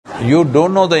You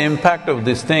don't know the impact of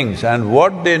these things, and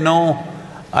what they know,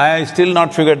 I still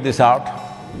not figured this out.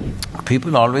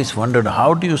 People always wondered,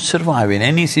 how do you survive? In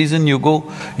any season you go,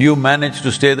 you manage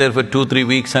to stay there for 2-3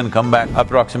 weeks and come back.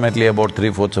 Approximately about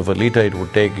 3/4 of a liter it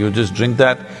would take. You just drink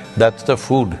that, that's the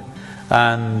food.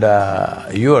 And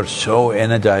you are so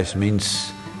energized,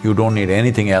 means you don't need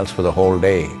anything else for the whole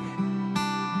day.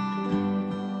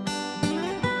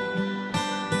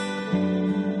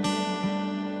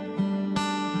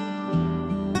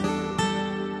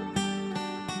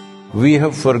 We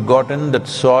have forgotten that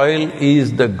soil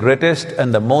is the greatest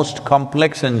and the most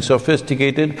complex and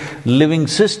sophisticated living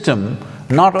system,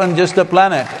 not on just the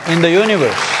planet, in the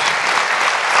universe.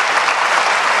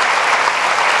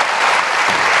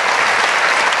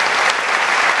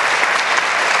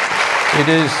 It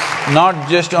is not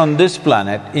just on this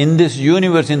planet, in this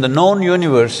universe, in the known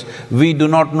universe, we do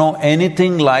not know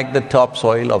anything like the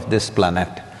topsoil of this planet.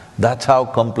 That's how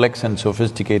complex and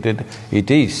sophisticated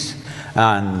it is.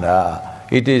 And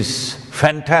it is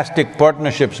fantastic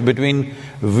partnerships between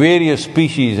various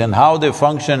species and how they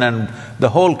function, and the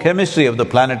whole chemistry of the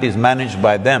planet is managed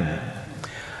by them.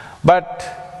 But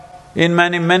in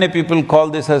many people call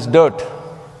this as dirt.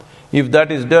 If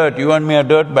that is dirt, you and me are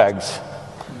dirt bags.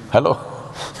 Hello?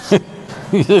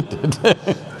 Isn't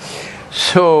it?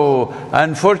 So,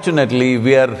 unfortunately,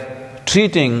 we are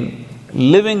treating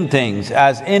living things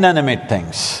as inanimate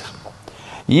things.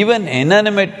 Even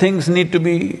inanimate things need to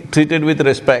be treated with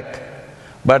respect,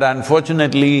 but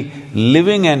unfortunately,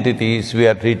 living entities we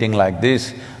are treating like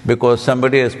this because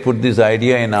somebody has put this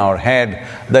idea in our head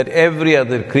that every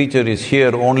other creature is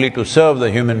here only to serve the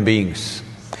human beings.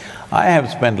 I have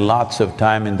spent lots of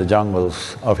time in the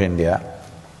jungles of India.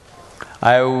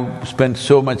 I have spent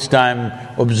so much time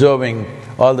observing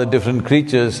all the different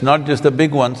creatures, not just the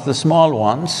big ones, the small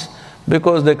ones,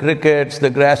 because the crickets, the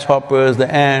grasshoppers, the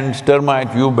ants,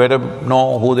 termites, you better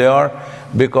know who they are,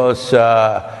 because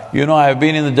I've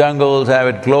been in the jungles, I've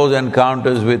had close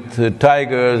encounters with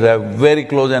tigers, I have very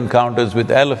close encounters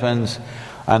with elephants,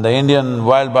 and the Indian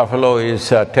wild buffalo is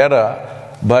terror,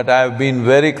 but I've been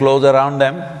very close around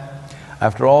them.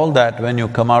 After all that, when you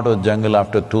come out of the jungle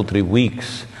after 2-3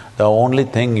 weeks, the only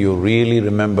thing you really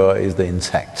remember is the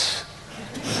insects.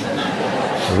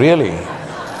 Really.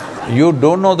 You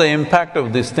don't know the impact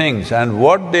of these things, and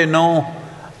what they know,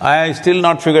 I still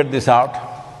not figured this out.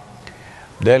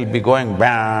 They'll be going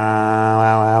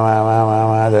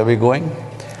they'll be going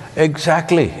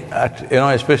exactly at…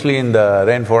 especially in the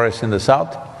rainforest in the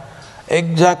south,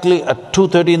 exactly at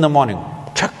 2:30 in the morning,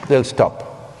 chuck, they'll stop.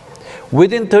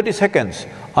 Within 30 seconds,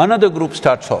 another group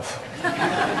starts off.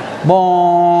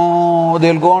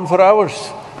 They'll go on for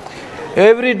hours.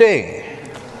 Every day,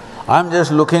 I'm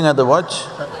just looking at the watch,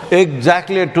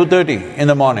 exactly at 2:30 in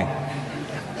the morning.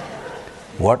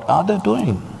 What are they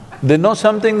doing? They know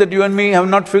something that you and me have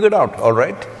not figured out, all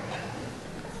right?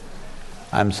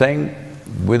 I'm saying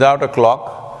without a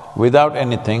clock, without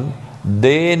anything,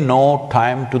 they know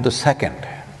time to the second.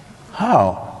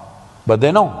 How? But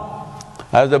they know.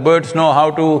 As the birds know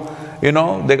how to,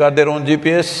 they got their own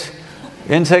GPS,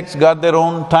 insects got their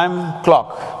own time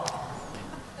clock.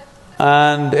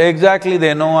 And exactly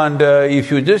they know, and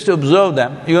if you just observe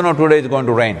them, today is going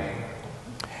to rain.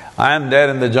 I am there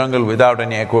in the jungle without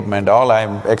any equipment,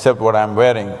 except what I'm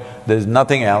wearing, there's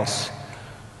nothing else.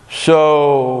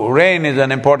 So, rain is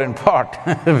an important part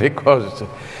because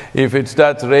if it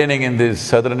starts raining in these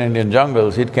southern Indian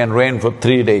jungles, it can rain for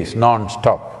 3 days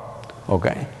non-stop,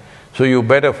 okay? So you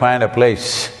better find a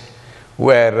place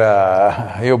where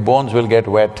your bones will get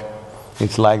wet,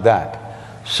 it's like that.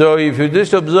 So if you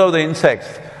just observe the insects,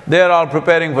 they are all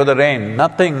preparing for the rain,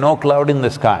 nothing, no cloud in the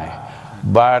sky.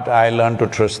 But I learn to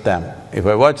trust them. If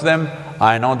I watch them,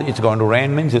 I know it's going to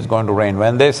rain means it's going to rain.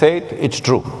 When they say it, it's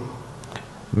true.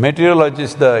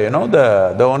 Meteorologists, the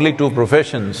only two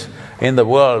professions in the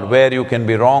world where you can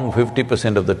be wrong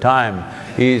 50% of the time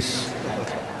is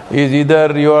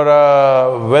either you're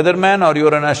a weatherman or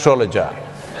you're an astrologer.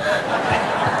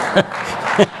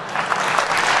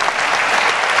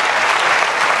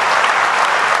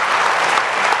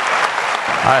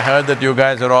 I heard that you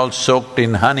guys are all soaked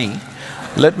in honey.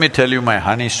 Let me tell you my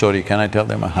honey story. Can I tell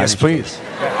them a honey story? Yes,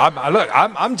 please.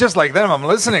 I'm just like them. I'm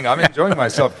listening. I'm enjoying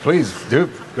myself. Please, do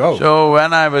go. So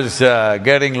when I was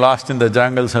getting lost in the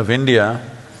jungles of India,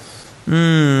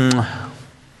 the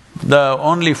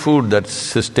only food that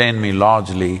sustained me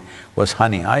largely was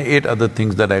honey. I ate other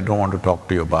things that I don't want to talk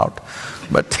to you about,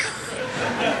 but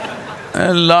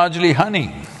largely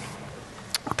honey.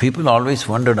 People always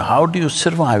wondered, how do you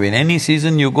survive? In any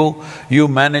season you go, you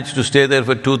manage to stay there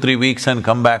for 2-3 weeks and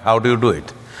come back, how do you do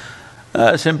it?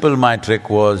 Simple, my trick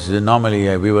was,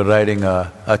 normally we were riding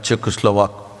a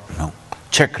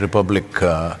Czech Republic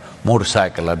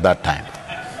motorcycle at that time,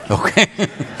 okay?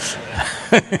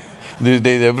 These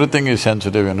days everything is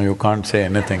sensitive, you can't say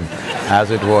anything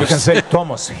as it was. You can say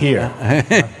Thomas here.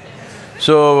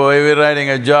 So we were riding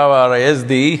a Java or a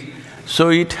SD, so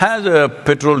it has a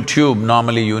petrol tube.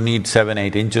 Normally you need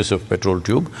 7–8 inches of petrol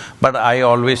tube, but I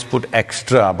always put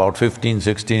extra, about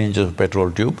 15–16 inches of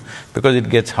petrol tube, because it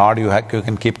gets hard, you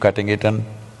can keep cutting it and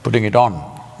putting it on.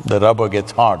 The rubber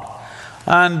gets hard.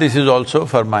 And this is also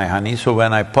for my honey, so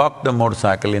when I park the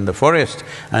motorcycle in the forest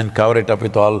and cover it up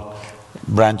with all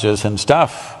branches and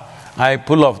stuff, I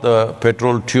pull off the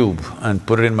petrol tube and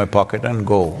put it in my pocket and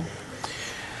go.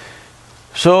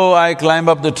 So I climb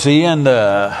up the tree and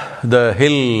the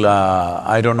hill,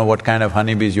 I don't know what kind of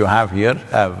honeybees you have here,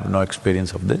 I have no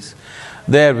experience of this.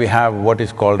 There we have what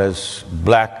is called as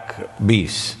black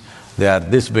bees. They are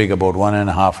this big, about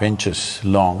 1.5 inches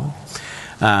long,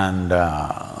 and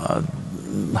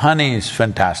honey is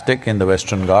fantastic in the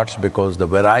Western Ghats because the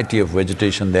variety of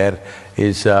vegetation there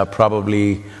is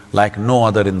probably like no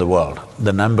other in the world.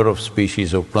 The number of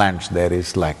species of plants there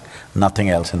is like nothing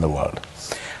else in the world.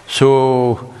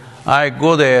 So, I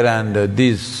go there and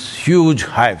these huge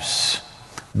hives,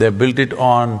 they built it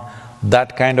on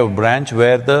that kind of branch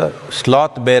where the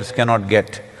sloth bears cannot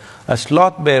get. A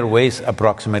sloth bear weighs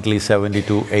approximately 70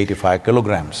 to 85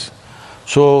 kilograms.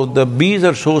 So, the bees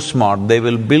are so smart, they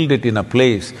will build it in a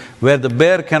place where the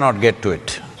bear cannot get to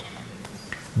it.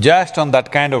 Just on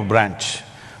that kind of branch,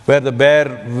 where the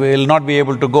bear will not be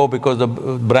able to go because the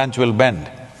branch will bend.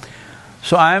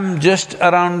 So I'm just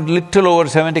around little over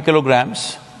 70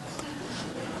 kilograms.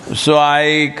 So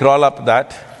I crawl up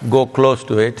that, go close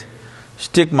to it,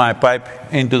 stick my pipe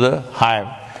into the hive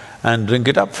and drink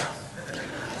it up.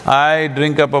 I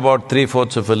drink up about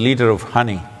 3/4 of a liter of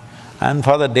honey, and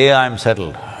for the day I'm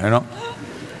settled,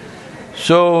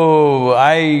 So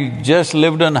I just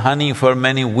lived on honey for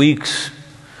many weeks,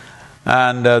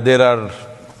 and there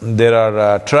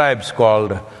are tribes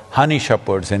called honey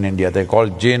shepherds in India, they're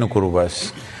called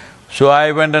Jenukuruvas. So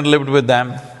I went and lived with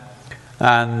them,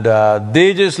 and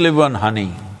they just live on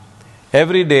honey.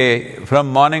 Every day,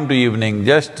 from morning to evening,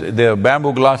 just their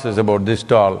bamboo glasses about this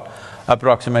tall,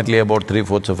 approximately about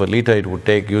 3/4 of a liter it would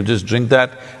take, you just drink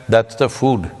that, that's the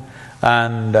food.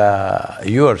 And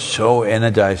you are so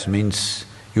energized, means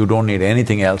you don't need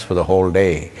anything else for the whole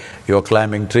day. You're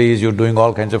climbing trees, you're doing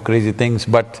all kinds of crazy things,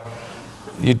 but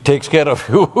it takes care of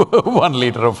you, 1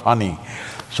 liter of honey.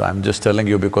 So I'm just telling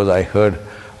you because I heard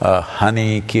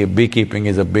beekeeping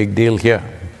is a big deal here.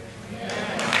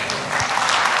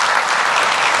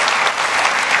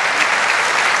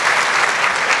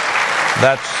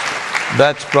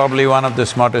 That's probably one of the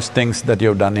smartest things that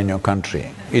you've done in your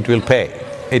country. It will pay.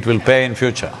 It will pay in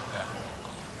future.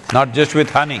 Not just with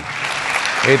honey,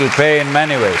 it'll pay in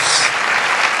many ways.